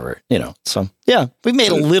them or whatever, So, yeah, we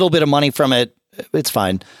made a little bit of money from it. It's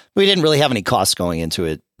fine. We didn't really have any costs going into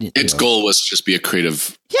it. Its goal was to just be a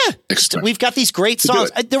creative. Yeah. Expression. We've got these great songs.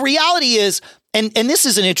 The reality is, and this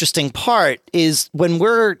is an interesting part, is when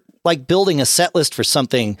we're like building a set list for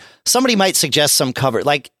something, somebody might suggest some cover.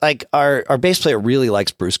 Like our bass player really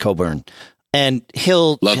likes Bruce Cockburn, and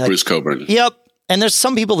he'll love Bruce Cockburn. Yep. And there's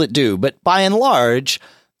some people that do, but by and large,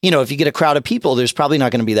 if you get a crowd of people, there's probably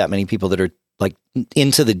not going to be that many people that are like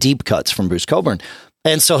into the deep cuts from Bruce Cockburn.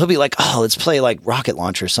 And so he'll be like, oh, let's play like Rocket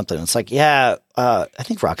Launcher or something. And it's like, yeah, I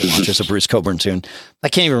think Rocket Launcher is a Bruce Cockburn tune. I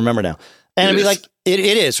can't even remember now. And I'd be like, it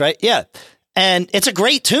is, right? Yeah. And it's a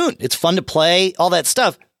great tune. It's fun to play, all that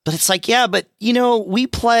stuff. But it's like, yeah, but we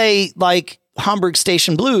play like Hamburg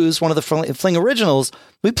Station Blues, one of the Fling originals.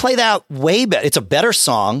 We play that way better. It's a better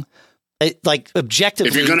song. Like objectively,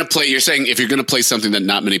 if you're going to play, you're saying if you're going to play something that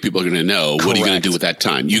not many people are going to know, Correct. What are you going to do with that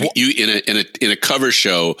time? You in a cover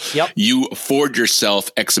show, you afford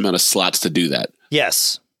yourself X amount of slots to do that.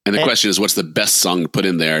 Yes. And the question is, what's the best song to put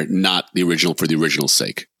in there? Not the original for the original's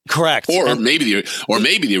sake. Correct. Or maybe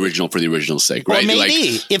the original for the original's sake, right? Or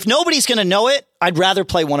maybe if nobody's going to know it, I'd rather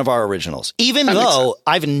play one of our originals, even though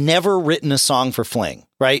I've never written a song for Fling,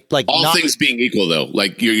 right? Like things being equal, though,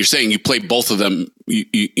 like you're saying, you play both of them.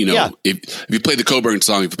 If you play the Cockburn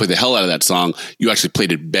song, if you play the hell out of that song, you actually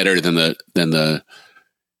played it better than the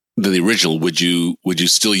original. Would you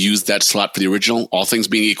still use that slot for the original? All things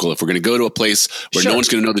being equal, if we're going to go to a place where no one's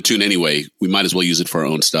going to know the tune anyway, we might as well use it for our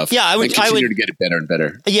own stuff. Yeah, I would continue to get it better and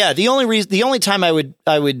better. Yeah, the only time I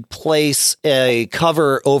would place a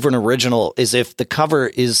cover over an original is if the cover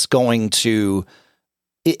is going to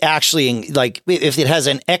actually, like, if it has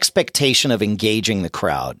an expectation of engaging the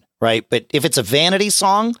crowd, right? But if it's a vanity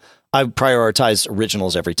song, I prioritize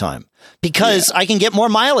originals every time because I can get more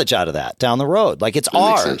mileage out of that down the road. Like, it's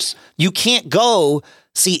ours. You can't go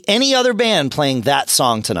see any other band playing that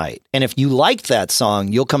song tonight. And if you liked that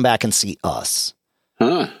song, you'll come back and see us.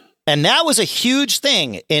 Huh. And that was a huge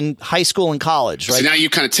thing in high school and college, right? So now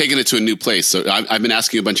you've kind of taken it to a new place. So I've been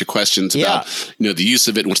asking you a bunch of questions about, the use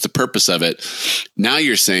of it and what's the purpose of it. Now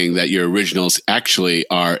you're saying that your originals actually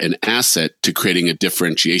are an asset to creating a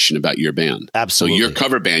differentiation about your band. Absolutely. So your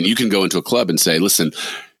cover band, you can go into a club and say, listen,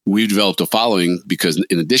 we've developed a following because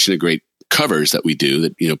in addition to great covers that we do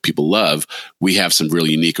that people love, we have some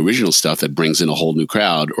really unique original stuff that brings in a whole new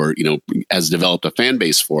crowd, or has developed a fan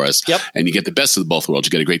base for us. And you get the best of both worlds. You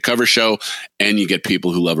get a great cover show and you get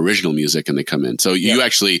people who love original music and they come in. So you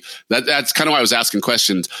actually, that's kind of why I was asking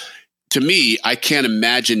questions. To me, I can't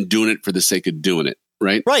imagine doing it for the sake of doing it.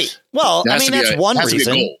 Right. Well, I mean, that's one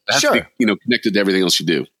reason. It has to be, connected to everything else you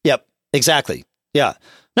do. Yep, exactly. Yeah.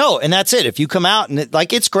 No, and that's it. If you come out and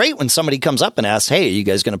it's great when somebody comes up and asks, hey, are you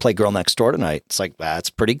guys going to play Girl Next Door tonight? It's like, that's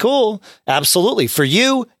pretty cool. Absolutely. For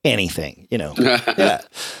you, anything, Yeah.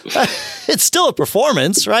 It's still a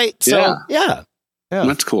performance, right? So, yeah.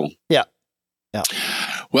 That's cool. Yeah.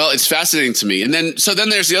 Well, it's fascinating to me. And then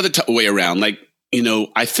there's the other way around. Like,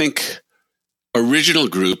 I think original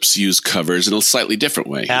groups use covers in a slightly different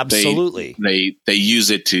way. Absolutely. They use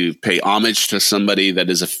it to pay homage to somebody that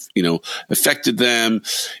has, affected them,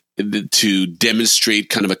 to demonstrate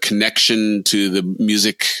kind of a connection to the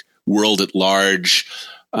music world at large.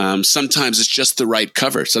 Sometimes it's just the right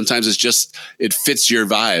cover. Sometimes it fits your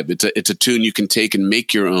vibe. It's a tune you can take and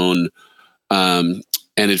make your own,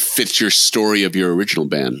 and it fits your story of your original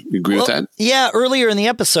band. You agree with that? Yeah. Earlier in the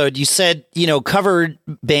episode, you said, cover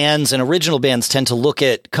bands and original bands tend to look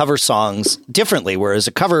at cover songs differently, whereas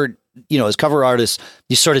as cover artists,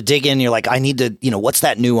 you sort of dig in, you're like, I need to, what's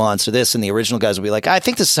that nuance or this? And the original guys will be like, I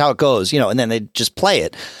think this is how it goes, and then they just play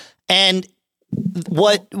it. And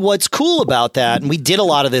what's cool about that, and we did a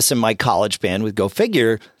lot of this in my college band with Go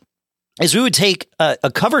Figure, is we would take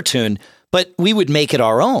a cover tune, but we would make it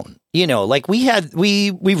our own. Like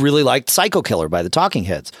we really liked Psycho Killer by the Talking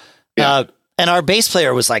Heads. And our bass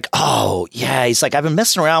player was like, oh yeah. He's like, I've been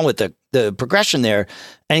messing around with the progression there.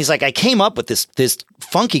 And he's like, I came up with this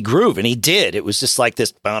funky groove, and he did. It was just like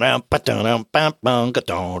this, you know,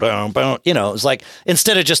 it was like,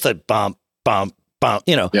 instead of just a bump, bump, bump,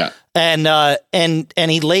 you know. Yeah. And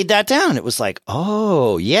he laid that down. It was like,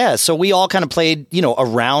 oh yeah. So we all kind of played, you know,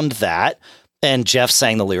 around that. And Jeff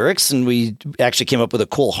sang the lyrics, and we actually came up with a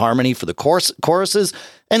cool harmony for the choruses.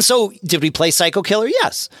 And so did we play Psycho Killer?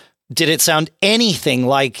 Yes. Did it sound anything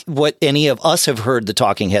like what any of us have heard the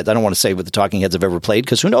Talking Heads? I don't want to say what the Talking Heads have ever played,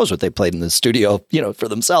 because who knows what they played in the studio, you know, for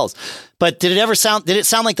themselves. But did it sound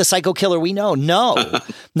like the Psycho Killer we know? No,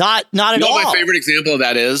 not at all. My favorite example of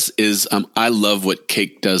that is I love what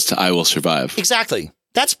Cake does to I Will Survive. Exactly.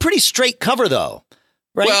 That's pretty straight cover though.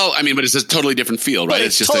 Right? Well, I mean, but it's a totally different feel, right?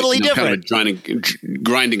 It's just totally different. Kind of a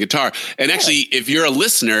grinding guitar. And actually, if you're a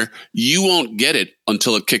listener, you won't get it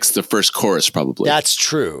until it kicks the first chorus, probably. That's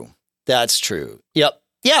true. Yep.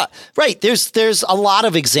 Yeah. Right. There's a lot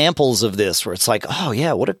of examples of this where it's like, oh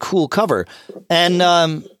yeah, what a cool cover. And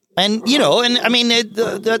you know, and I mean,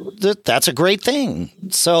 that's a great thing.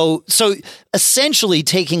 So essentially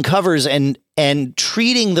taking covers and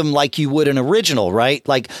treating them like you would an original, right?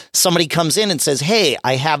 Like somebody comes in and says, hey,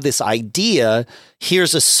 I have this idea.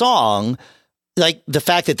 Here's a song. Like the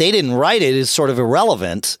fact that they didn't write it is sort of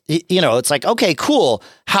irrelevant. You know, it's like, okay, cool.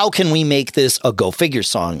 How can we make this a Go Figure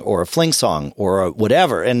song or a Fling song or a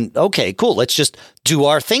whatever? And okay, cool. Let's just do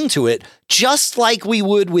our thing to it, just like we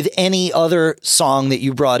would with any other song that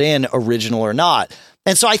you brought in, original or not.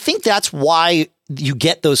 And so I think that's why you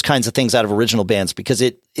get those kinds of things out of original bands, because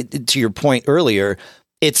it to your point earlier,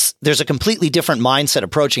 there's a completely different mindset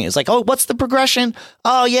approaching it. It's like, oh, what's the progression?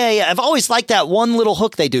 Oh, yeah. I've always liked that one little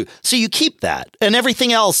hook they do. So you keep that, and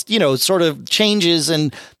everything else, you know, sort of changes,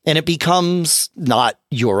 and it becomes not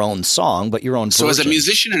your own song, but your own version. So as a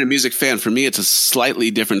musician and a music fan, for me, it's a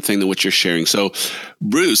slightly different thing than what you're sharing. So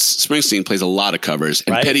Bruce Springsteen plays a lot of covers,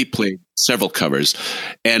 and Petty played several covers.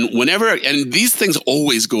 And these things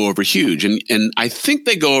always go over huge. And I think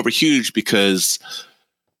they go over huge because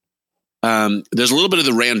there's a little bit of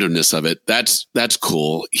the randomness of it. That's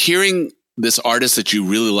cool. Hearing this artist that you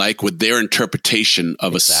really like with their interpretation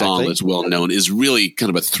of a song that's well known is really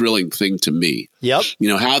kind of a thrilling thing to me. Yep. You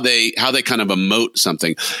know, how they kind of emote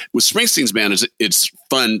something. With Springsteen's band, it's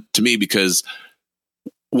fun to me because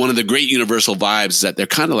one of the great universal vibes is that they're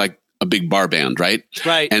kind of like a big bar band, right?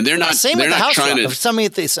 Right. And they're not same they're with not the trying House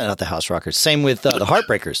to not the House Rockers. Same with the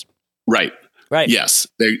Heartbreakers. Right. Right. Yes.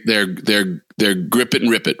 They're grip it and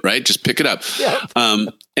rip it, right? Just pick it up. Yeah.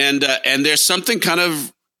 And there's something kind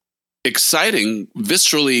of exciting,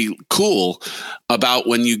 viscerally cool about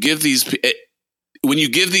when you give these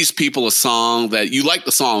people a song that you like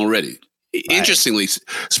the song already. Right. Interestingly,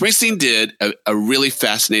 Springsteen did a really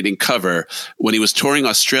fascinating cover when he was touring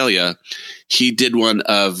Australia. He did one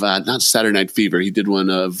of not Saturday Night Fever. He did one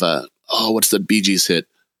of what's the Bee Gees hit?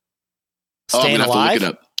 Staying I'm gonna Alive? have to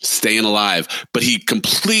look it up. Staying Alive, but he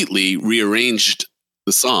completely rearranged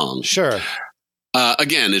the song. Sure.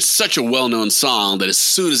 Again, it's such a well-known song that as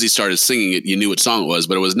soon as he started singing it, you knew what song it was,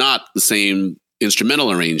 but it was not the same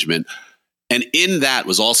instrumental arrangement. And in that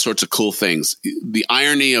was all sorts of cool things. The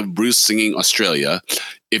irony of Bruce singing Australia.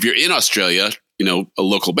 If you're in Australia, you know, a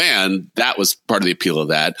local band, that was part of the appeal of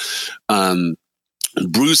that.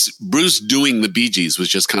 Bruce doing the Bee Gees was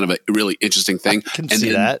just kind of a really interesting thing. I can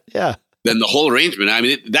see that. Yeah. Then the whole arrangement, I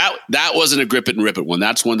mean, that wasn't a grip it and rip it one.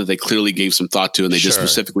 That's one that they clearly gave some thought to, and they did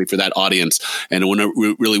specifically for that audience, and it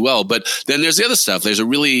went really well. But then there's the other stuff. There's a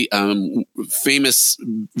really famous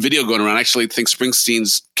video going around. Actually, I think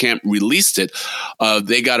Springsteen's camp released it.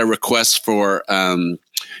 They got a request for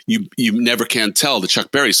You Never Can Tell, the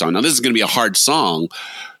Chuck Berry song. Now, this is going to be a hard song,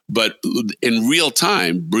 but in real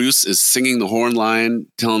time, Bruce is singing the horn line,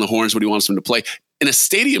 telling the horns what he wants them to play. In a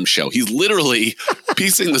stadium show, he's literally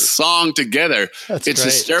piecing the song together. It's great.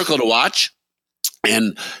 Hysterical to watch.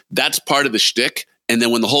 And that's part of the shtick. And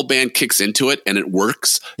then when the whole band kicks into it and it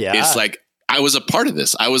works, it's like, I was a part of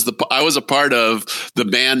this. I was a part of the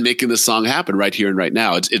band making this song happen right here and right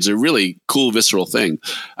now. It's a really cool, visceral thing.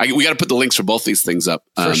 We got to put the links for both these things up.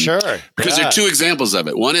 For sure. Because there are two examples of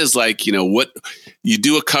it. One is like, you know, what you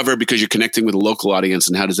do a cover because you're connecting with a local audience,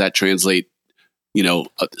 and how does that translate? You know,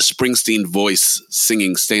 a Springsteen voice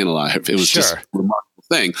singing Staying Alive. It was just a remarkable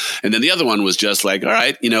thing. And then the other one was just like, all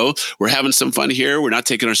right, you know, we're having some fun here. We're not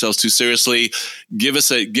taking ourselves too seriously. Give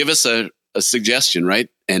us a suggestion, right?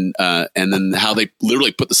 And then how they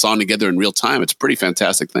literally put the song together in real time. It's a pretty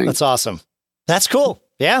fantastic thing. That's awesome. That's cool.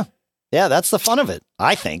 Yeah. Yeah, that's the fun of it,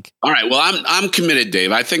 I think. All right. Well, I'm committed,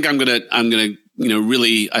 Dave. I think I'm gonna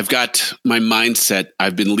really, I've got my mindset.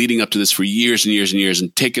 I've been leading up to this for years and years and years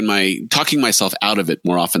and talking myself out of it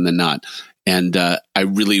more often than not. And I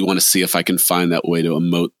really want to see if I can find that way to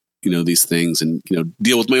emote, these things and,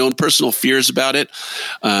 deal with my own personal fears about it.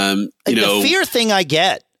 The fear thing I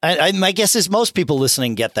get. My guess is most people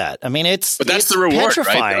listening get that. I mean, but that's the reward,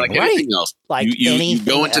 right? Like anything else. Like you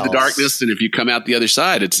go into the darkness, and if you come out the other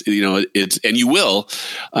side, it's and you will.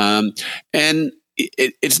 And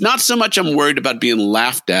it's not so much I'm worried about being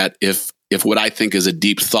laughed at if what I think is a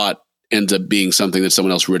deep thought ends up being something that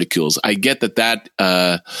someone else ridicules. I get that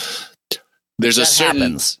there's a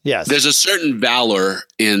certain valor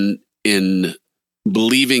in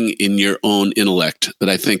believing in your own intellect that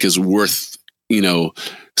I think is worth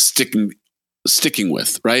sticking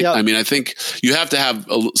with, right? Yep. I mean, I think you have to have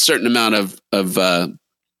a certain amount of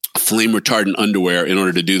flame retardant underwear in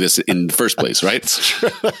order to do this in the first place, right? That's true.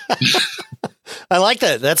 I like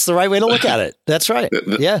that. That's the right way to look at it. That's right.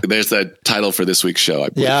 Yeah. There's that title for this week's show, I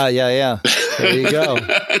believe. Yeah. There you go.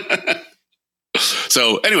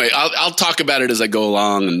 So anyway, I'll talk about it as I go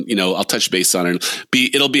along, and I'll touch base on it.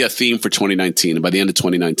 It'll be a theme for 2019, and by the end of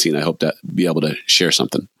 2019, I hope to be able to share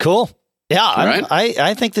something. Cool. Yeah, right.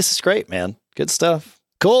 I think this is great, man. Good stuff.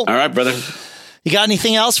 Cool. All right, brother. You got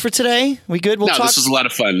anything else for today? We good? This was a lot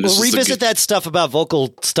of fun. We'll revisit that stuff about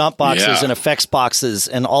vocal stomp boxes and effects boxes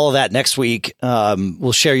and all of that next week.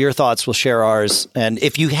 We'll share your thoughts. We'll share ours. And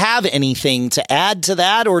if you have anything to add to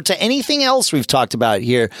that or to anything else we've talked about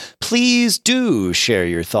here, please do share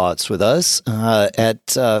your thoughts with us at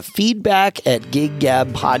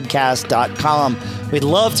feedback@giggabpodcast.com. We'd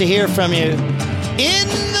love to hear from you. In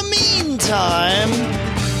the meantime,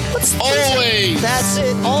 that's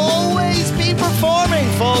it. Always be performing,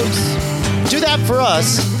 folks. Do that for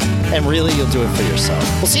us, and really, you'll do it for yourself.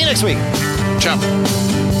 We'll see you next week. Ciao.